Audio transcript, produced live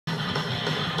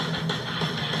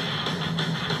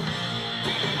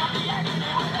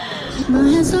My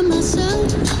hands on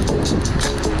myself.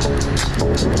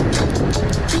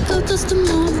 Pick up dust them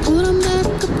off, put them back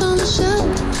up on the shelf.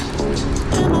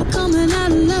 Am I coming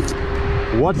out of left?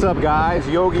 What's up, guys?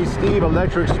 Yogi Steve,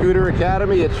 Electric Scooter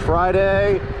Academy. It's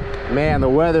Friday. Man, the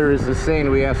weather is insane.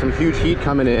 We have some huge heat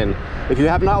coming in. If you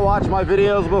have not watched my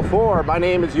videos before, my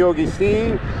name is Yogi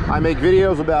Steve. I make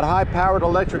videos about high-powered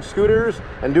electric scooters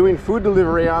and doing food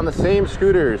delivery on the same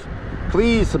scooters.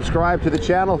 Please subscribe to the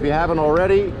channel if you haven't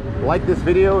already. Like this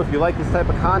video if you like this type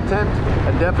of content,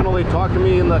 and definitely talk to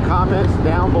me in the comments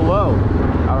down below.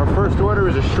 Our first order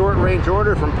is a short-range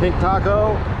order from Pink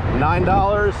Taco,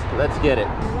 $9. Let's get it.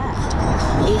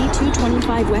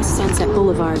 8225 West Sunset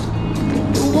Boulevard.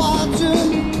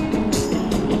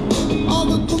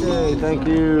 Okay, thank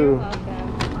you.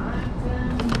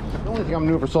 The only thing I'm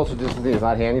doing for social distancing is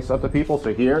not handing stuff to people,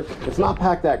 so here, it's not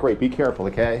packed that great. Be careful,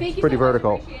 okay? It's pretty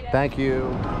vertical. Thank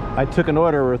you. I took an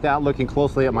order without looking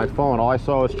closely at my phone. All I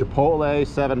saw was Chipotle,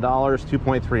 $7,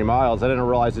 2.3 miles. I didn't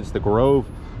realize it's the Grove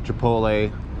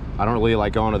Chipotle. I don't really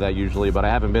like going to that usually, but I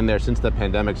haven't been there since the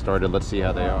pandemic started. Let's see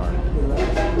how they are.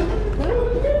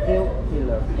 Thank you.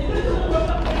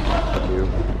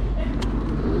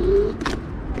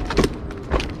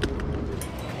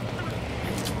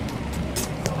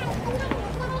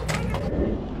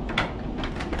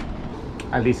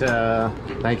 Hi, Lisa.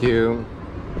 Thank you.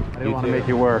 I didn't want to make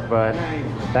you work, but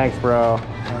thanks, bro.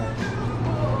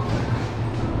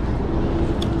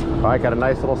 All right, got a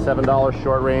nice little $7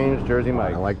 short range Jersey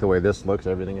Mike. I like the way this looks.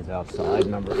 Everything is outside.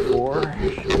 Number 4. 3,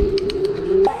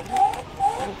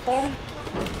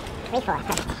 4.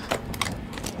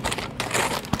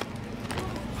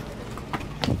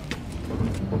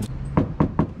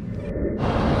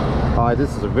 All right,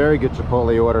 this is a very good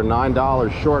Chipotle order.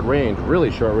 $9 short range, really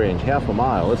short range, half a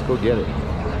mile. Let's go get it.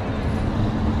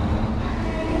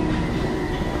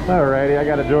 Alrighty, I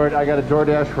got a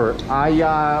Doordash for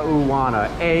Ayahuana,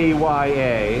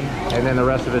 A-Y-A, and then the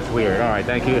rest of it's weird. All right,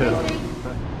 thank you.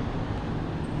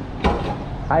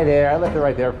 Hi there, I left it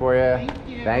right there for you. Thank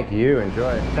you. Thank you,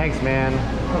 enjoy. Thanks, man.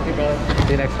 Okay, bud.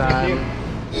 See you next time.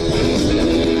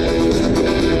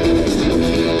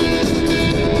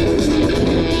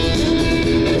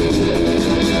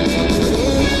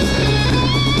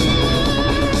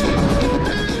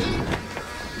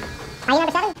 Are you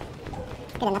number 7?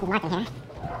 Good enough marking here.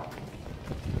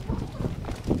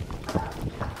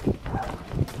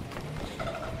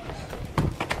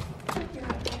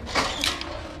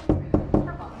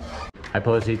 Hi,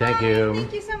 Posey. Thank you.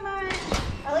 Thank you so much.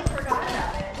 I like forgot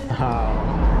about it.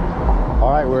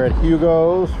 All right, we're at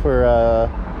Hugo's for a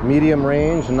medium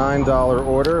range, $9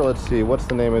 order. Let's see, what's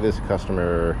the name of this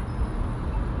customer?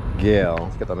 Gail.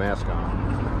 Let's get the mask on.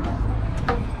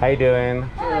 How you doing?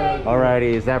 Good. All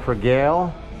righty, is that for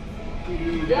Gail?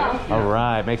 Yeah. All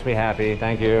right, makes me happy.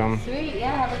 Thank you. Sweet.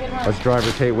 Yeah. Have a good one. Let's drive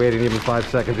rotate waiting even 5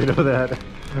 seconds. You know that.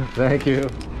 Thank you.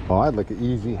 Oh, I'd like an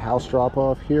easy house drop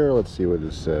off here. Let's see what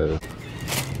this says.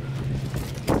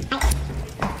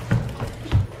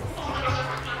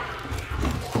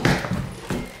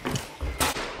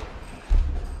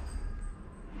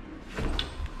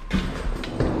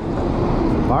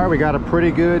 All right, we got a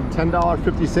pretty good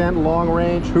 $10.50 long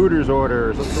range Hooters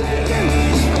order.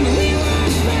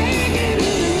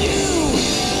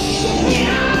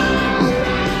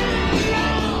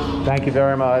 Thank you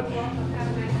very much.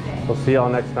 We'll see y'all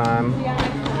next time.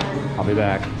 I'll be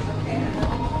back.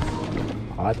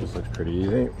 Oh, that just looks pretty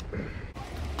easy.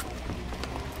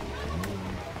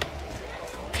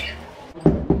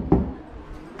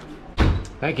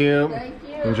 Thank you. Thank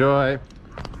you. Enjoy.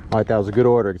 All right, that was a good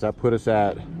order because that put us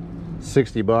at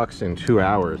 $60 in 2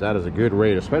 hours. That is a good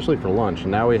rate, especially for lunch.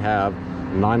 And now we have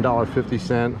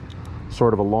 $9.50,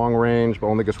 sort of a long range, but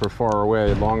only because we're far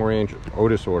away, long range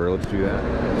Otis order. Let's do that.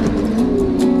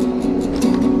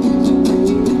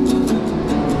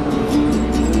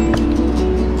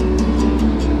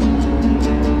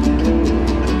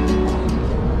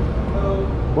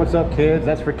 What's up, kids?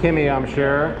 That's for Kimmy, I'm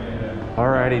sure.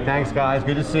 Alrighty, thanks guys.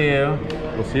 Good to see you.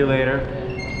 We'll see you later.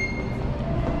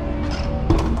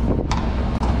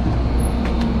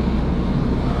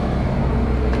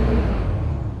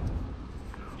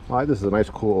 Alright, this is a nice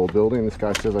cool old building. This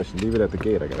guy says I should leave it at the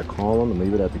gate. I gotta call him and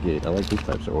leave it at the gate. I like these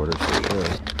types of orders for sure.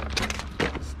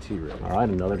 This tea ready. Alright,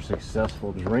 another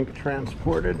successful drink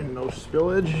transported and no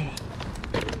spillage.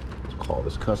 Let's call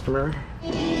this customer.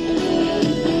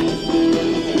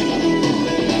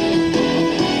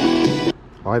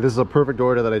 All right, this is a perfect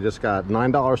order that I just got.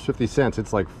 $9.50.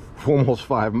 It's like almost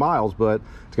 5 miles, but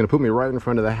it's gonna put me right in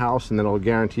front of the house, and then it'll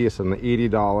guarantee us an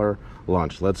 $80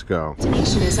 lunch. Let's go.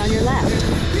 Destination is on your left.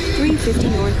 350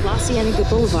 North La Cienega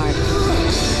Boulevard. Right.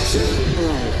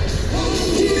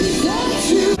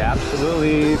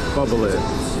 Absolutely fabulous.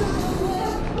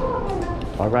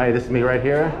 All right, this is me right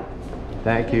here.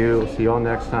 Thank you. See you all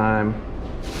next time.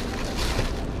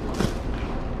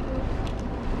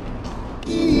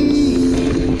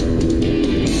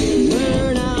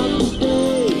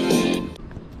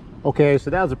 Okay,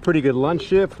 so that was a pretty good lunch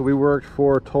shift. We worked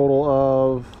for a total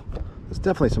of, there's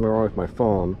definitely something wrong with my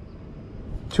phone,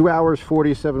 2 hours,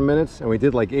 47 minutes, and we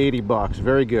did like 80 bucks.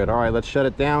 Very good. All right, let's shut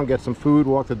it down, get some food,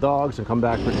 walk the dogs, and come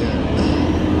back for dinner.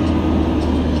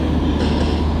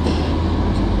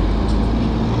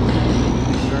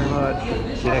 Thank you very much.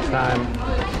 See you next time.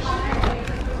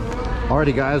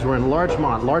 Alrighty guys, we're in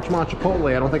Larchmont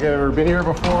Chipotle. I don't think I've ever been here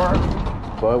before,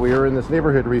 but we were in this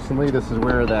neighborhood recently. This is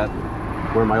where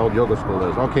my old yoga school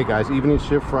is. Okay guys, evening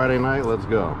shift Friday night, let's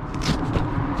go.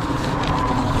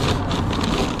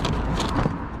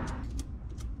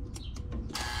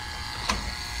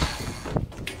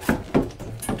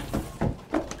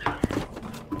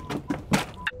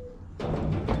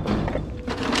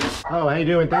 Oh, how you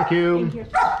doing? Thank you. Thank you.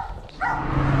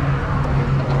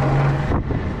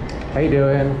 How you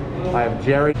doing? I have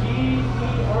Jerry.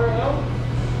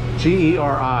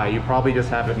 G-E-R-I. You probably just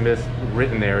have it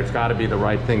miswritten there. It's got to be the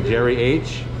right thing. Jerry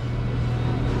H.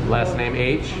 Last name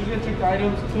H. You can take the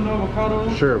items, tuna, avocado.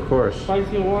 Sure, of course.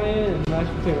 Spicy Hawaiian and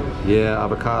mashed potatoes. Yeah,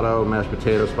 avocado, mashed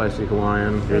potatoes, spicy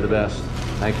Hawaiian. You're the best.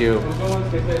 Thank you. Have a good one.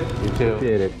 Stay safe. You too.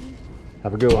 Did it.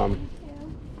 Have a good one.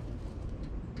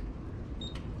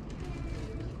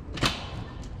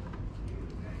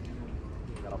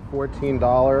 Got a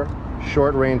 $14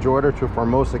 short range order to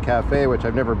Formosa Cafe, which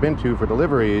I've never been to for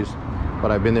deliveries,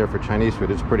 but I've been there for Chinese food.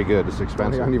 It's pretty good. It's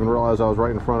expensive. I didn't even realize I was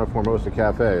right in front of Formosa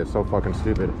Cafe. It's so fucking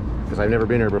stupid because I've never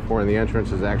been here before, and the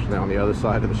entrance is actually on the other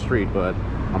side of the street, but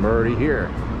I'm already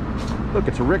here. Look,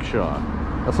 it's a rickshaw.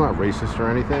 That's not racist or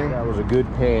anything. That was a good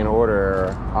paying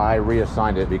order. I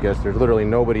reassigned it because there's literally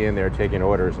nobody in there taking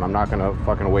orders, and I'm not gonna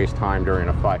fucking waste time during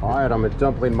a fight. All right, I'm at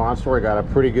Dumpling Monster. I got a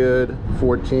pretty good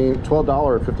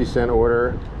 $12.50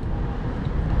 order.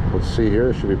 Let's see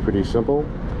here, it should be pretty simple.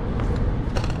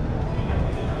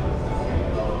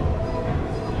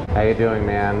 How you doing,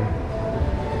 man?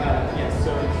 Yes,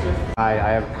 so it's just... Hi,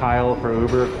 I have Kyle for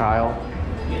Uber. Kyle?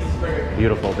 Yes, sir.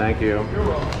 Beautiful, thank you. You're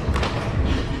welcome.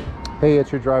 Hey,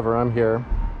 it's your driver, I'm here.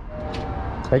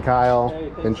 Hey, Kyle. Hey,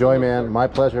 thanks Enjoy, so much, man. sir. My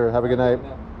pleasure. Have a good night.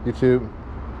 You too.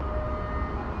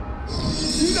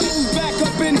 Back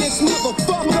up in this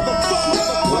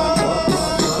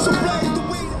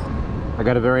I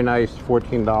got a very nice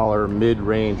 $14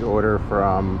 mid-range order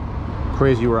from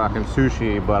Crazy Rockin'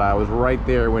 Sushi, but I was right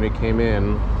there when it came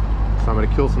in, so I'm gonna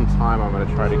kill some time. I'm gonna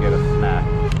try to get a snack.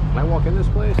 Can I walk in this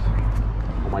place?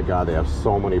 Oh my God, they have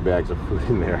so many bags of food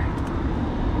in there.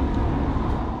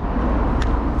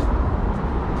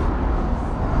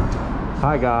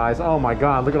 Hi guys, oh my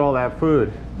God, look at all that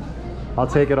food. I'll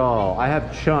take it all. I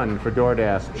have chun for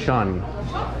DoorDash, chun.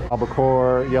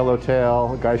 Albacore,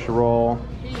 yellowtail, geisha roll.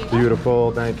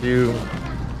 Beautiful, thank you.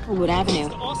 Wood Avenue.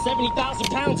 All 70,000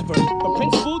 pounds of her, from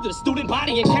principal to the student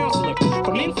body and counselor.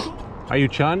 From in Are you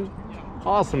Chun?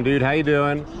 Awesome, dude. How you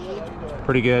doing?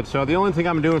 Pretty good. So the only thing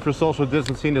I'm doing for social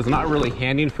distancing is not really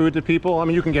handing food to people. I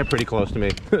mean, you can get pretty close to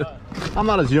me. I'm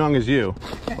not as young as you,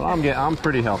 but I'm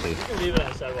pretty healthy.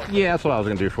 Yeah, that's what I was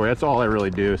gonna do for you. That's all I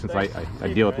really do since I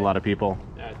deal with a lot of people.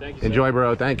 Enjoy,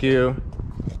 bro. Thank you.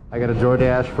 I got a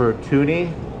DoorDash for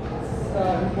Toonie.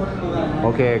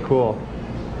 Okay, cool.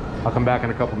 I'll come back in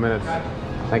a couple minutes.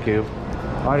 Thank you.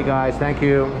 Alrighty, guys. Thank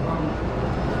you.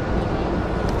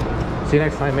 See you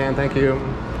next time, man. Thank you.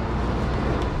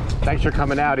 Thanks for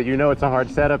coming out. You know it's a hard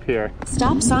setup here.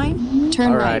 Stop sign,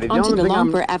 turn right onto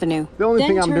DeLongport Avenue. The only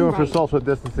thing I'm turn doing for right. social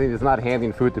distancing is not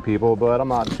handing food to people, but I'm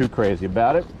not too crazy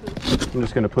about it. I'm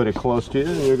just going to put it close to you,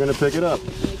 and you're going to pick it up.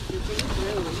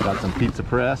 Got some pizza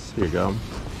press. Here you go.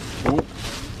 Ooh.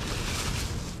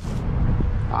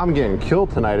 I'm getting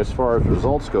killed tonight as far as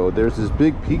results go. There's this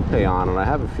big peak pay on, and I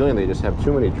have a feeling they just have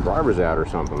too many drivers out or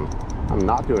something. I'm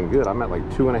not doing good. I'm at like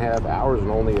 2.5 hours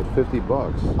and only at 50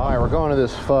 bucks. All right, we're going to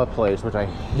this pho place, which I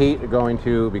hate going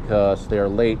to because they're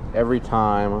late every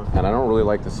time, and I don't really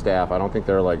like the staff. I don't think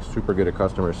they're like super good at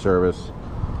customer service.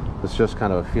 It's just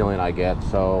kind of a feeling I get.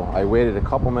 So I waited a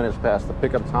couple minutes past the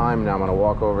pickup time. Now I'm gonna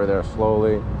walk over there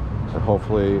slowly, and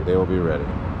hopefully they will be ready.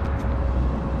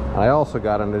 And I also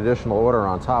got an additional order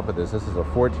on top of this. This is a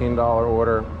 $14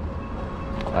 order.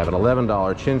 I have an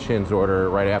 $11 Chin Chin's order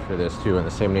right after this too in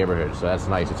the same neighborhood, so that's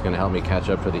nice. It's going to help me catch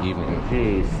up for the evening.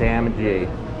 G, Sam G.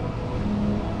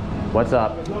 What's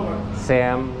up?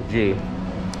 Sam G.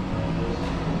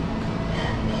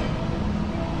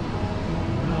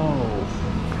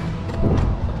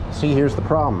 See, here's the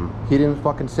problem. He didn't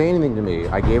fucking say anything to me.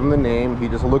 I gave him the name. He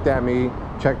just looked at me,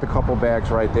 checked a couple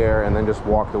bags right there, and then just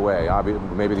walked away.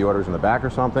 Maybe the order's in the back or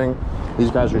something.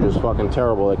 These guys are just fucking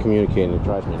terrible at communicating. It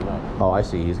drives me nuts. Oh, I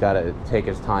see. He's got to take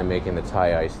his time making the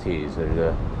Thai iced teas.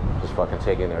 They're just fucking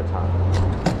taking their time.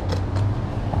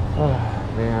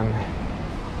 Oh, man.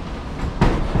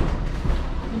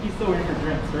 He's still waiting for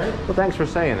drinks, right? Well, thanks for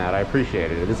saying that. I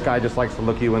appreciate it. This guy just likes to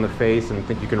look you in the face and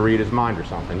think you can read his mind or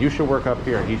something. You should work up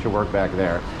here and he should work back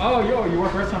there. Oh, you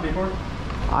worked restaurant before?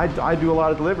 I do a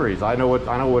lot of deliveries. I know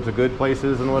what a good place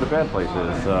is and what a bad place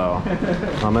is. So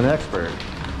I'm an expert.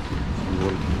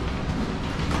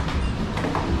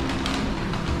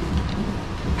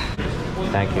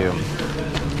 Thank you.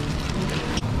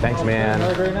 Thanks, man.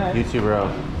 Have a great night. You too,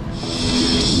 bro.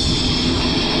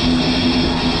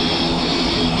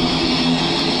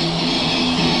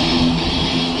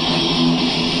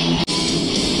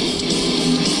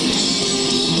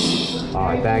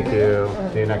 All right, thank you.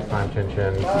 See you next time, Chin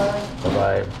Chin.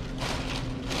 Bye-bye.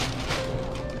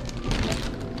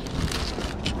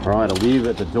 All right, I'll leave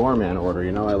at the doorman order.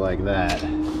 You know I like that.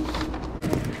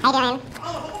 How you doing?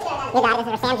 You got it.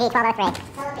 This is for Sam G 1203.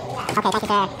 Okay, thank you,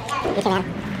 sir. You too, man.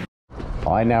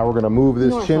 All right, now we're gonna move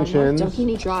this North Chin on North Chins.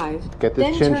 Doheny Drive. Get this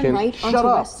then Chin turn Chin. right Shut onto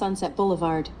up. West Sunset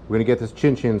Boulevard. We're gonna get this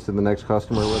Chin Chins to the next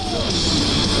customer. Let's go.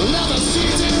 Another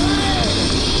season ahead.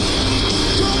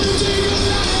 Gonna take it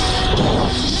live.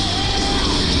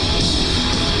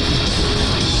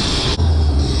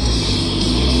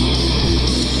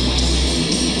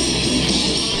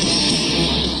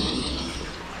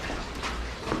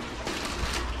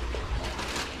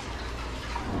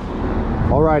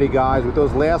 Alrighty guys, with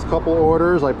those last couple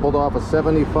orders, I pulled off a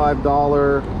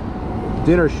 $75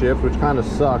 dinner shift, which kind of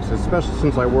sucks, especially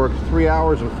since I worked 3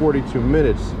 hours and 42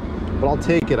 minutes. But I'll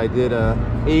take it. I did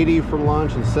 80 for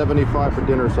lunch and 75 for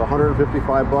dinner, so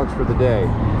 155 bucks for the day.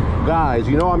 Guys,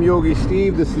 you know I'm Yogi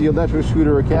Steve. This is the Electric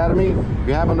Scooter Academy. If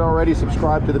you haven't already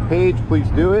subscribed to the page, please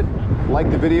do it. Like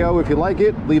the video if you like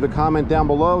it. Leave a comment down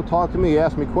below. Talk to me,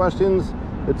 ask me questions.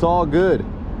 It's all good.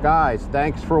 Guys,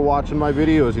 thanks for watching my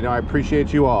videos. You know, I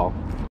appreciate you all.